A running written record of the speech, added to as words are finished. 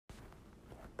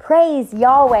Praise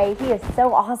Yahweh. He is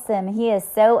so awesome. He is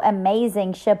so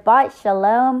amazing. Shabbat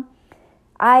Shalom.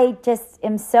 I just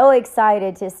am so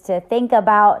excited just to think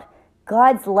about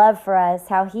God's love for us,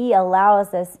 how He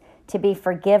allows us to be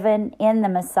forgiven in the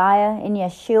Messiah, in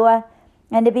Yeshua,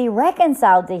 and to be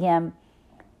reconciled to Him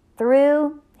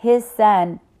through His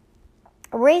Son.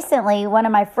 Recently, one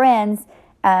of my friends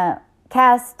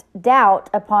cast doubt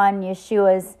upon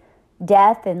Yeshua's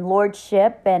death and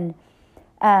lordship, and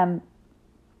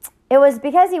it was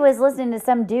because he was listening to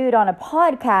some dude on a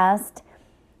podcast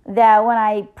that when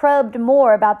I probed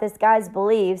more about this guy's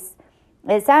beliefs,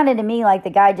 it sounded to me like the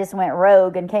guy just went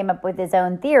rogue and came up with his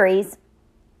own theories.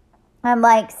 I'm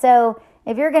like, so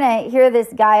if you're going to hear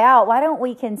this guy out, why don't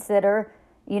we consider,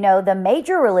 the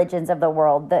major religions of the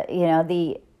world,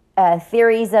 the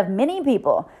theories of many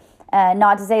people?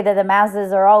 Not to say that the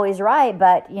masses are always right,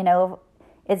 but,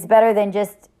 it's better than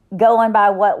just going by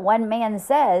what one man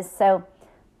says. So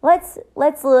let's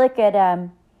look at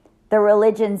the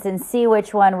religions and see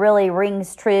which one really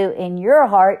rings true in your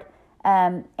heart.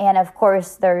 And of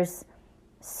course, there's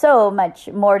so much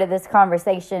more to this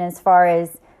conversation as far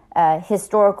as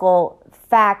historical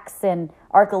facts and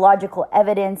archaeological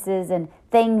evidences and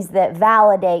things that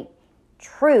validate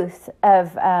truth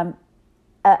of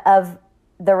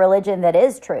the religion that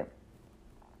is true.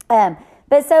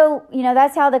 But so,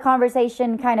 that's how the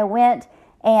conversation kind of went.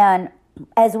 And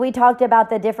as we talked about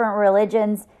the different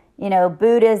religions,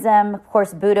 Buddhism, of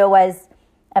course, Buddha was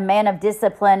a man of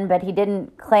discipline, but he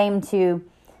didn't claim to,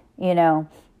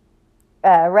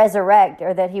 resurrect,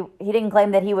 or that he didn't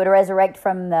claim that he would resurrect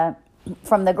from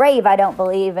the grave, I don't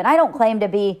believe. And I don't claim to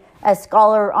be a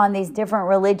scholar on these different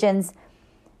religions,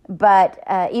 but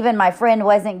even my friend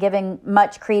wasn't giving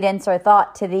much credence or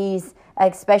thought to these,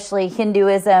 especially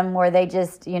Hinduism, where they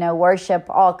just, worship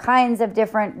all kinds of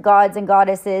different gods and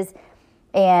goddesses.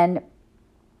 And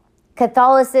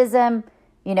Catholicism,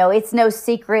 it's no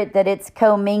secret that it's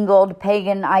commingled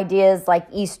pagan ideas like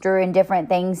Easter and different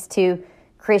things to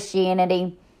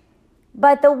Christianity.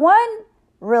 But the one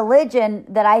religion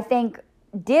that I think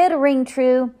did ring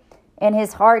true in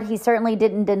his heart, he certainly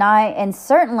didn't deny, and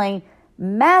certainly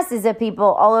masses of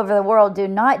people all over the world do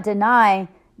not deny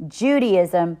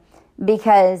Judaism,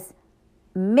 because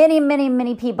many, many,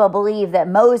 many people believe that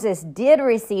Moses did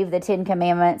receive the Ten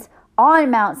Commandments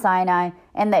on Mount Sinai,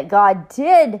 and that God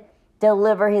did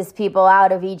deliver His people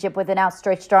out of Egypt with an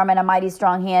outstretched arm and a mighty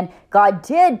strong hand. God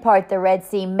did part the Red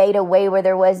Sea, made a way where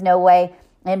there was no way,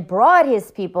 and brought His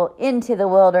people into the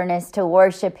wilderness to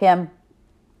worship Him,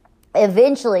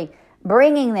 eventually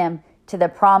bringing them to the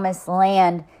promised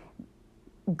land.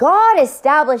 God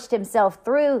established Himself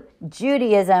through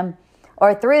Judaism,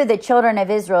 or through the children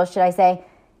of Israel, should I say,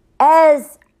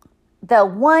 as the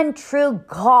one true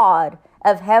God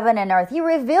of heaven and earth. He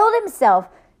revealed Himself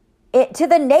to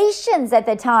the nations at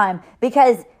the time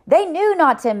because they knew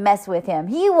not to mess with Him.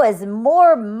 He was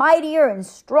more mightier and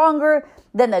stronger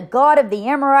than the God of the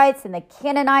Amorites and the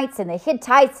Canaanites and the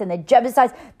Hittites and the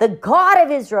Jebusites. The God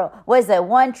of Israel was the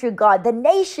one true God. The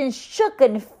nations shook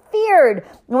and feared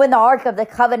when the Ark of the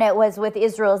Covenant was with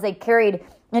Israel as they carried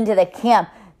into the camp.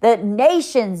 The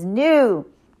nations knew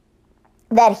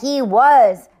that He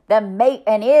was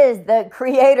and is the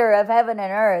creator of heaven and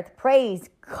earth. Praise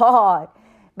God.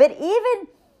 But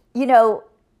even,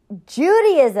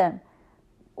 Judaism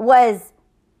was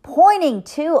pointing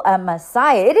to a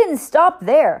Messiah. It didn't stop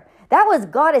there. That was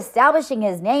God establishing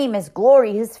His name, His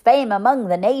glory, His fame among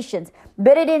the nations.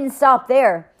 But it didn't stop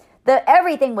there.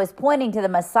 Everything was pointing to the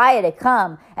Messiah to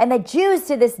come. And the Jews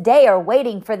to this day are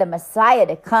waiting for the Messiah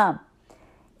to come.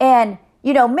 And,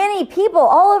 many people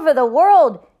all over the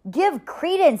world give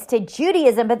credence to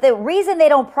Judaism, but the reason they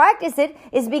don't practice it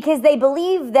is because they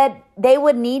believe that they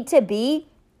would need to be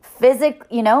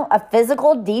a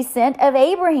physical descent of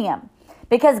Abraham.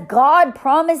 Because God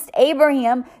promised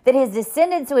Abraham that his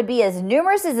descendants would be as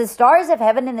numerous as the stars of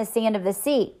heaven and the sand of the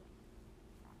sea.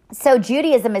 So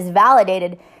Judaism is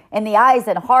validated in the eyes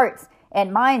and hearts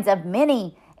and minds of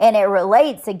many, and it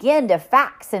relates again to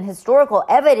facts and historical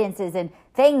evidences and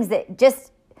things that just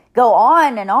go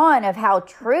on and on of how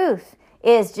truth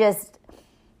is just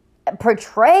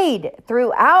portrayed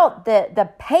throughout the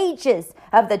pages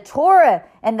of the Torah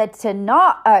and the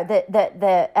Tanakh,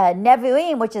 the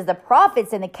Nevi'im, which is the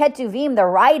prophets, and the Ketuvim, the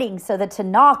writings. So the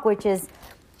Tanakh, which is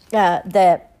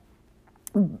the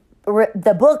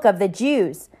book of the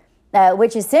Jews,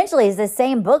 which essentially is the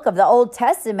same book of the Old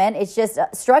Testament. It's just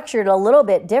structured a little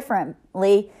bit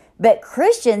differently. But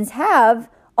Christians have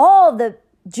all the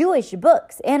Jewish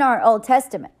books in our Old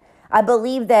Testament. I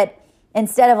believe that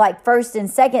instead of like 1st and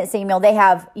 2nd Samuel, they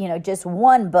have, just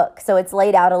one book. So it's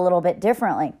laid out a little bit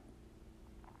differently.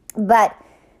 But,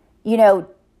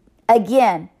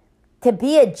 again, to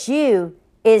be a Jew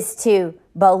is to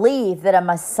believe that a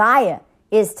Messiah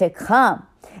is to come.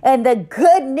 And the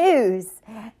good news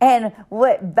and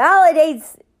what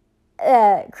validates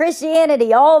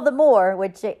Christianity all the more,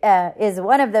 which is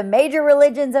one of the major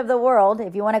religions of the world,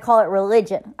 if you want to call it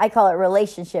religion. I call it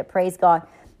relationship, praise God.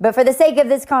 But for the sake of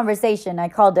this conversation, I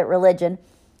called it religion.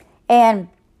 And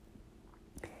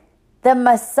the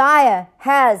Messiah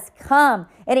has come.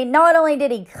 And not only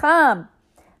did he come,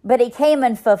 but he came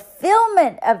in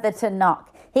fulfillment of the Tanakh.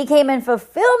 He came in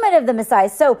fulfillment of the Messiah.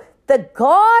 So the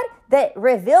God that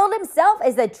revealed himself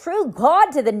as the true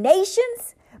God to the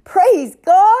nations, praise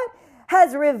God,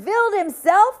 has revealed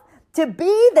himself to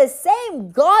be the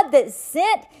same God that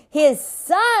sent his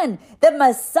son, the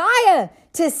Messiah,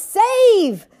 to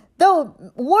save the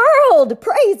world.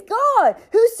 Praise God.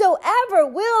 Whosoever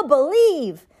will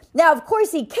believe. Now, of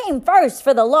course, he came first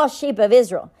for the lost sheep of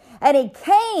Israel. And he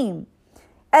came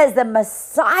as the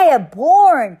Messiah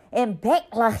born in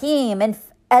Bethlehem and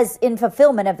as in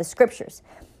fulfillment of the scriptures.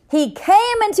 He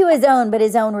came into his own, but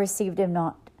his own received him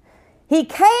not. He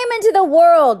came into the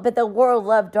world, but the world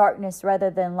loved darkness rather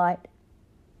than light.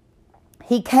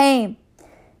 He came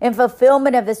in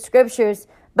fulfillment of the scriptures,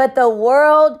 but the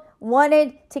world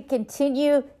wanted to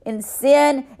continue in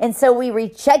sin, and so we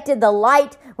rejected the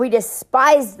light. We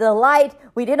despised the light.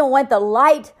 We didn't want the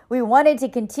light. We wanted to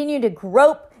continue to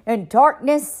grope in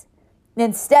darkness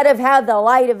instead of have the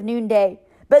light of noonday.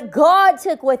 But God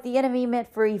took what the enemy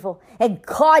meant for evil, and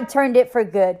God turned it for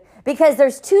good. Because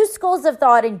there's two schools of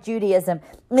thought in Judaism.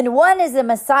 And one is the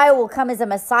Messiah will come as a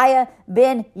Messiah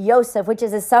ben Yosef, which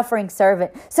is a suffering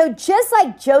servant. So just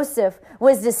like Joseph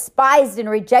was despised and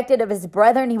rejected of his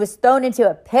brethren, he was thrown into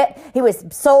a pit, he was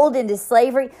sold into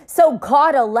slavery. So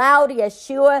God allowed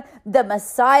YHSHUA, the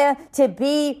Messiah, to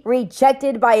be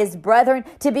rejected by his brethren,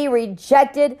 to be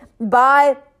rejected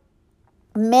by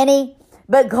many.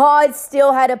 But God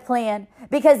still had a plan,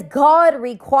 because God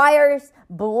requires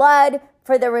blood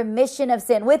for the remission of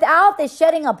sin. Without the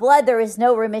shedding of blood, there is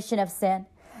no remission of sin.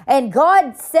 And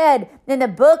God said in the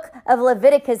book of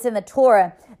Leviticus in the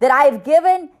Torah that I have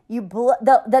given you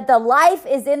that the life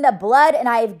is in the blood, and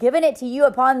I have given it to you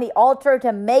upon the altar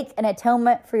to make an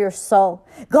atonement for your soul.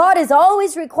 God has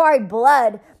always required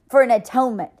blood for an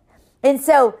atonement. And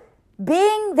so,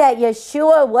 being that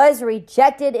YHSHUA was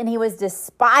rejected and he was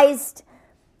despised,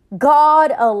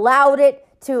 God allowed it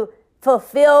to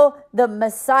fulfill the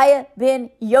Messiah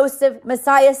ben Yosef,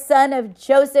 Messiah son of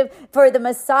Joseph, for the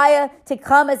Messiah to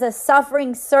come as a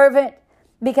suffering servant,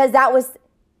 because that was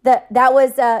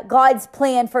God's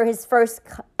plan for his first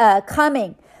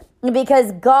coming.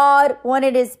 Because God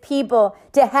wanted his people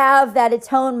to have that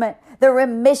atonement, the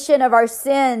remission of our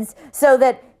sins, so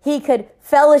that he could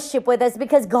fellowship with us,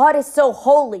 because God is so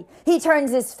holy. He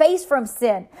turns his face from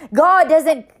sin. God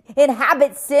doesn't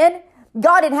inhabit sin.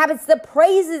 God inhabits the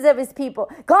praises of his people.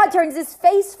 God turns his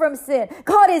face from sin.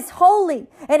 God is holy,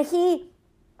 and he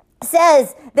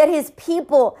says that his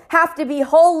people have to be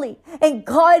holy. And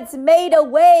God's made a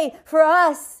way for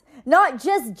us, not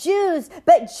just Jews,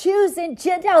 but Jews and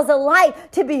Gentiles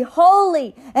alike, to be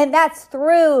holy. And that's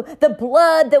through the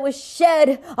blood that was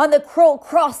shed on the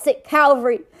cross at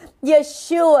Calvary.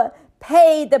 YHSHUA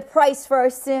paid the price for our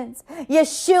sins.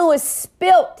 YHSHUA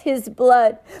spilt his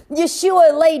blood.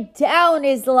 YHSHUA laid down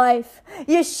his life.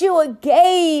 YHSHUA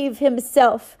gave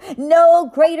himself.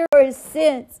 No greater for his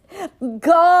sins.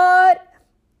 God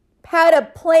had a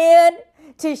plan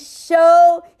to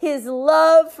show his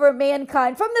love for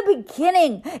mankind. From the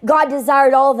beginning, God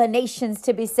desired all the nations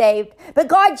to be saved. But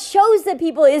God chose the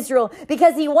people of Israel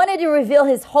because he wanted to reveal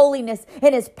his holiness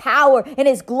and his power and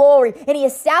his glory. And he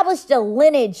established a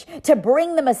lineage to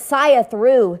bring the Messiah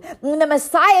through. And the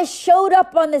Messiah showed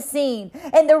up on the scene.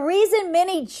 And the reason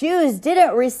many Jews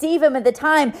didn't receive him at the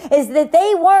time is that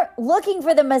they weren't looking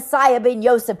for the Messiah ben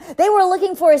Yosef. They were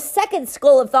looking for a second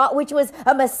school of thought, which was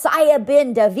a Messiah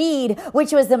ben David,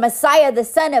 which was the Messiah, the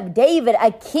son of David,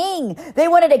 a king. They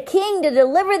wanted a king to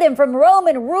deliver them from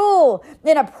Roman rule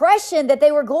and oppression that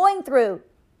they were going through.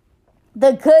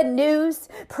 The good news,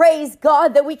 praise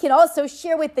God, that we can also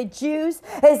share with the Jews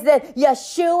is that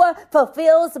YHSHUA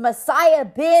fulfills Messiah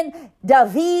ben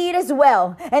David as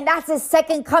well. And that's his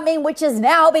second coming, which is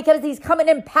now, because he's coming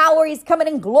in power, he's coming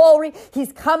in glory,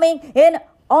 he's coming in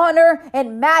honor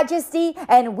and majesty,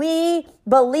 and we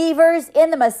believers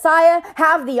in the Messiah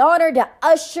have the honor to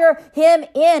usher him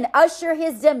in, usher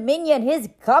his dominion, his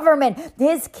government,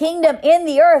 his kingdom in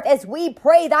the earth, as we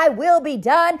pray, thy will be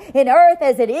done in earth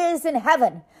as it is in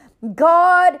heaven.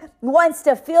 God wants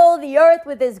to fill the earth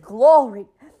with his glory.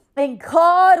 And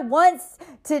God wants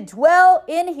to dwell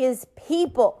in his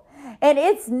people. And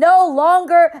it's no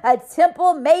longer a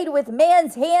temple made with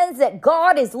man's hands that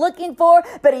God is looking for,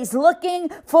 but he's looking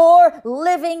for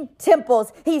living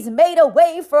temples. He's made a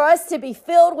way for us to be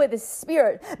filled with his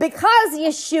Spirit. Because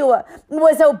Yeshua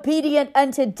was obedient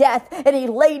unto death, and he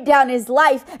laid down his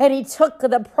life, and he took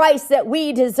the price that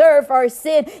we deserve for our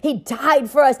sin. He died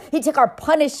for us. He took our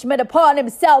punishment upon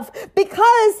himself.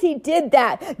 Because he did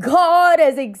that, God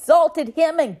has exalted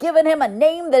him and given him a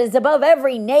name that is above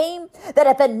every name, that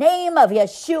at the name of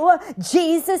Yeshua,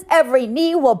 Jesus, every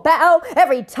knee will bow,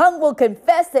 every tongue will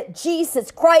confess that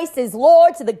Jesus Christ is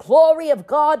Lord, to the glory of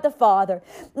God the Father.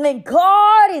 And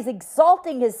God is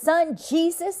exalting his Son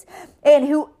Jesus, and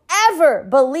whoever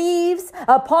believes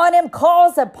upon him,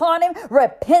 calls upon him,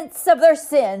 repents of their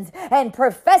sins, and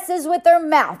professes with their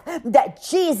mouth that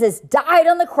Jesus died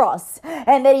on the cross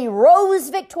and that he rose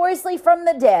victoriously from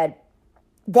the dead,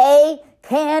 they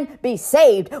can be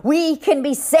saved. We can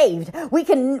be saved. We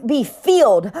can be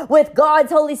filled with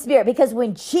God's Holy Spirit, because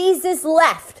when Jesus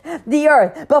left the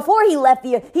earth, before he left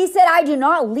the earth, he said, I do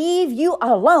not leave you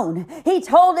alone. He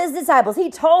told his disciples,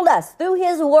 he told us through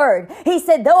his word, he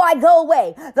said, though I go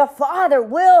away, the Father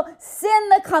will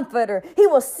send the Comforter. He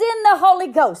will send the Holy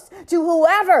Ghost to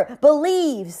whoever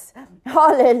believes.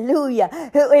 Hallelujah.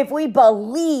 If we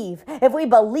believe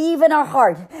in our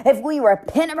heart, if we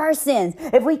repent of our sins,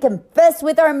 if we confess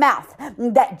with our mouth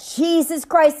that Jesus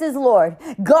Christ is Lord,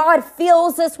 God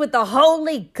fills us with the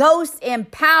Holy Ghost in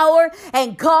power,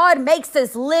 and God makes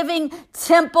us living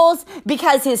temples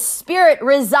because his Spirit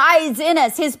resides in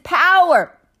us, his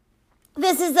power.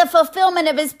 This is the fulfillment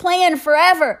of his plan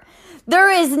forever.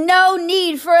 There is no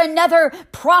need for another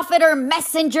prophet or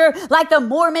messenger like the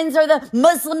Mormons or the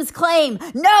Muslims claim.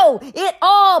 No, it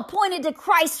all pointed to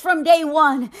Christ from day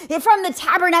one. From the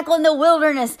tabernacle in the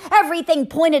wilderness, everything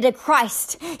pointed to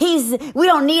Christ. We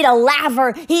don't need a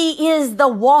laver. He is the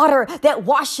water that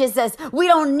washes us. We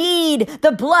don't need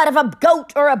the blood of a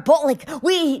goat or a bullock.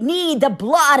 We need the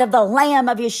blood of the Lamb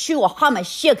of YHSHUA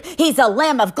HaMashiach. He's a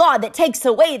Lamb of God that takes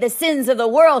away the sins of the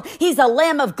world. He's a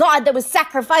Lamb of God that was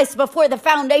sacrificed before the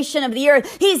foundation of the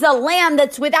earth. He's a lamb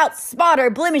that's without spot or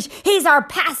blemish. He's our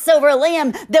Passover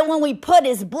lamb, that when we put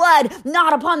his blood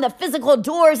not upon the physical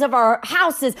doors of our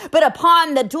houses, but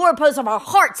upon the doorposts of our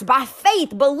hearts by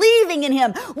faith, believing in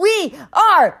him, we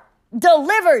are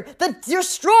delivered. The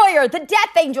destroyer, the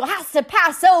death angel, has to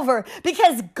pass over,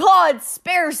 because God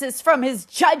spares us from his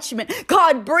judgment.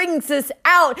 God brings us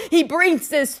out. He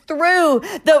brings us through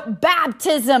the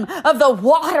baptism of the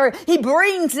water. He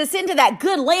brings us into that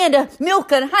good land of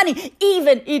milk and honey,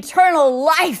 even eternal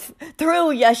life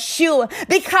through Yeshua.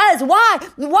 Because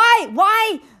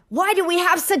why do we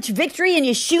have such victory in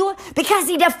Yeshua? Because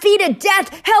he defeated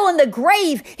death, hell, and the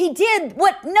grave. He did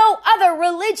what no other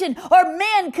religion or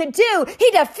man could do.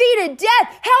 He defeated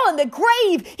death, hell, and the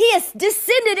grave. He has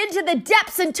descended into the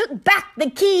depths and took back the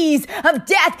keys of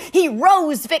death. He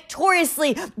rose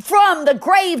victoriously from the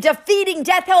grave, defeating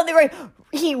death, hell, and the grave.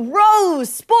 He rose,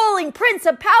 spoiling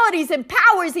principalities and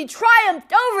powers. He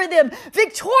triumphed over them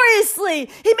victoriously.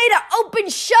 He made an open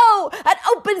show, an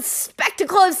open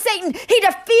spectacle of Satan. He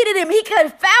defeated him. He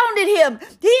confounded him.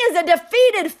 He is a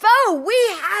defeated foe. We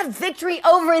have victory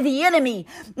over the enemy.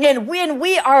 And when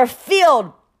we are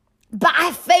filled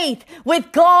by faith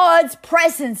with God's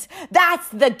presence, that's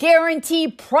the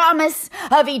guaranteed promise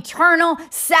of eternal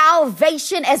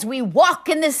salvation. As we walk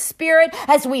in the Spirit,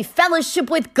 as we fellowship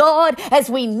with God, as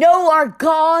we know our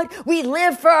God, we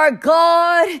live for our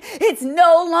God. It's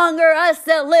no longer us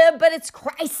that live, but it's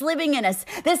Christ living in us.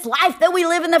 This life that we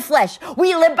live in the flesh,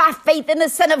 we live by faith in the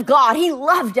Son of God. He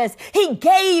loved us. He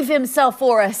gave himself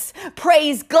for us.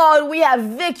 Praise God. We have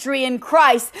victory in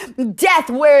Christ. Death,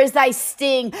 where is thy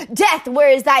sting? Death, where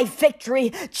is thy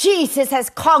victory? Jesus has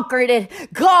conquered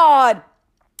it. God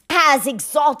has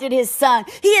exalted his Son.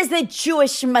 He is the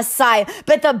Jewish Messiah.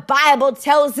 But the Bible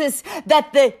tells us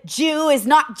that the Jew is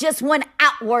not just one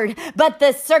outward, but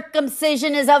the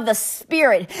circumcision is of the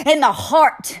spirit and the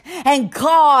heart. And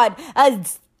God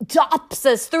adopts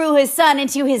us through his Son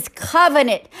into his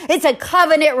covenant. It's a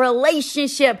covenant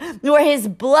relationship where his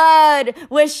blood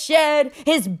was shed,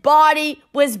 his body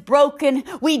was broken.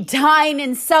 We dine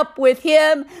and sup with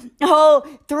him.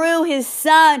 Oh, through his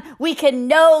Son, we can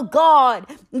know God.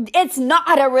 It's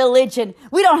not a religion.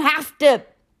 We don't have to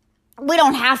We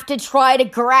don't have to try to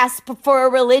grasp for a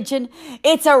religion.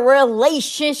 It's a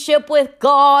relationship with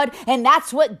God. And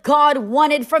that's what God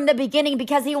wanted from the beginning,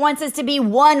 because he wants us to be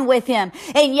one with him.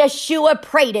 And Yeshua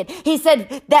prayed it. He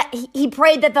said that he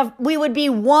prayed that we would be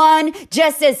one,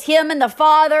 just as him and the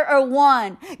Father are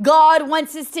one. God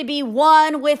wants us to be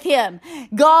one with him.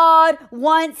 God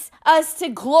wants us to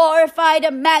glorify, to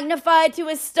magnify, to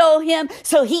extol him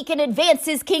so he can advance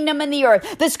his kingdom in the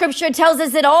earth. The scripture tells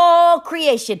us that all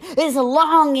creation is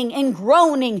longing and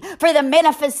groaning for the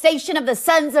manifestation of the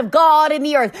sons of God in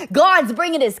the earth. God's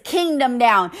bringing his kingdom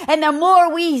down. And the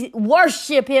more we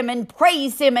worship him and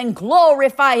praise him and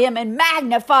glorify him and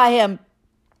magnify him,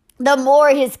 the more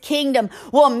his kingdom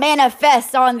will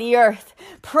manifest on the earth.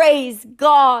 Praise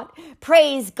God.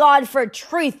 Praise God for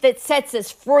truth that sets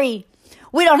us free.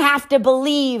 We don't have to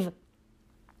believe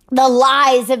the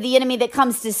lies of the enemy that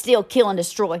comes to steal, kill, and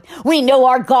destroy. We know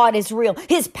our God is real.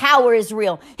 His power is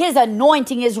real. His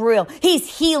anointing is real.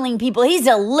 He's healing people. He's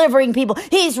delivering people.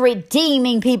 He's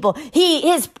redeeming people.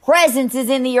 His presence is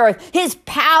in the earth. His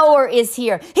power is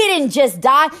here. He didn't just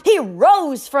die. He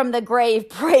rose from the grave.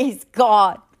 Praise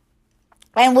God.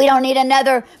 And we don't need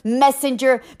another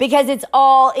messenger, because it's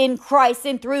all in Christ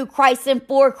and through Christ and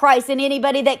for Christ. And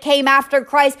anybody that came after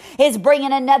Christ is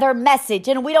bringing another message.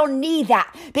 And we don't need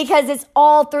that, because it's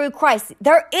all through Christ.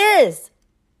 There is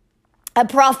a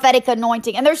prophetic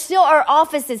anointing, and there still are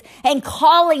offices and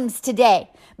callings today.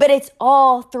 But it's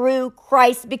all through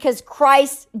Christ, because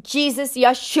Christ, Jesus,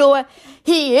 Yeshua,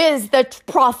 he is the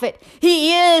prophet.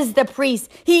 He is the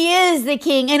priest. He is the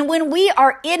king. And when we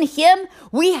are in him,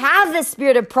 we have the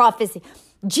spirit of prophecy.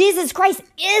 Jesus Christ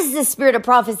is the spirit of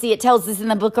prophecy, it tells us in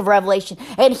the book of Revelation.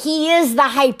 And he is the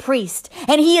high priest.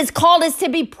 And he has called us to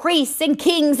be priests and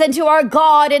kings unto our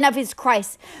God and of his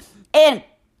Christ. And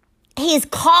he's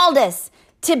called us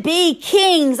to be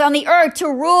kings on the earth, to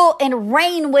rule and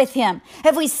reign with him.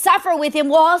 If we suffer with him,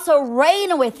 we'll also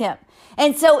reign with him.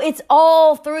 And so it's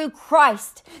all through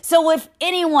Christ. So if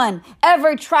anyone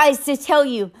ever tries to tell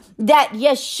you that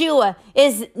Yeshua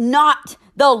is not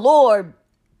the Lord,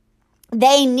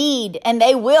 they need and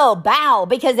they will bow,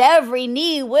 because every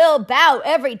knee will bow,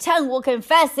 every tongue will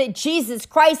confess that Jesus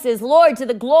Christ is Lord, to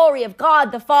the glory of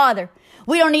God the Father.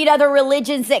 We don't need other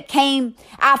religions that came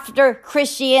after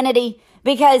Christianity,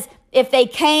 because if they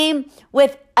came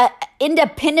with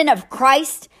independent of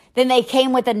Christ, then they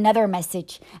came with another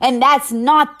message. And that's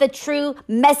not the true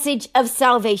message of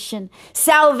salvation.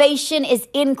 Salvation is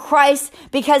in Christ,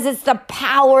 because it's the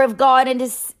power of God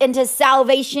into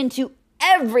salvation to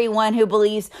everyone who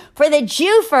believes, for the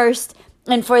Jew first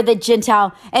and for the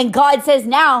Gentile. And God says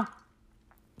now,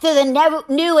 through the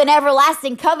new and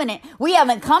everlasting covenant, we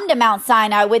haven't come to Mount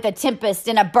Sinai with a tempest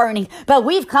and a burning, but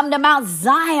we've come to Mount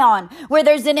Zion, where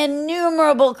there's an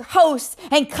innumerable host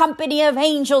and company of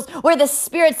angels, where the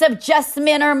spirits of just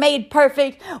men are made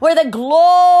perfect, where the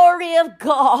glory of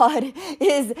God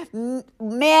is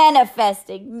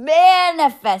manifesting.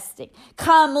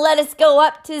 Come, let us go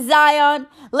up to Zion.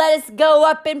 Let us go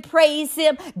up and praise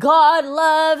him. God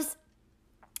loves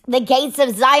the gates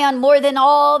of Zion more than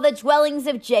all the dwellings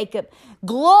of Jacob.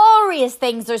 Glorious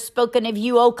things are spoken of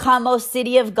you, O come, O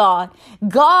city of God.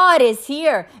 God is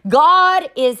here. God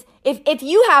is, if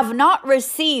you have not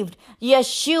received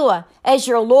Yeshua as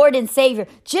your Lord and Savior,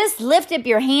 just lift up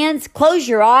your hands, close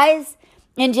your eyes,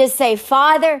 and just say,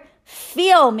 Father,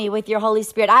 fill me with your Holy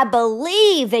Spirit. I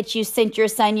believe that you sent your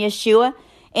son Yeshua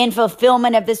in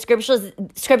fulfillment of the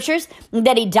scriptures,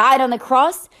 that he died on the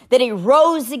cross, that he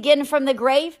rose again from the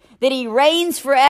grave, that he reigns forever.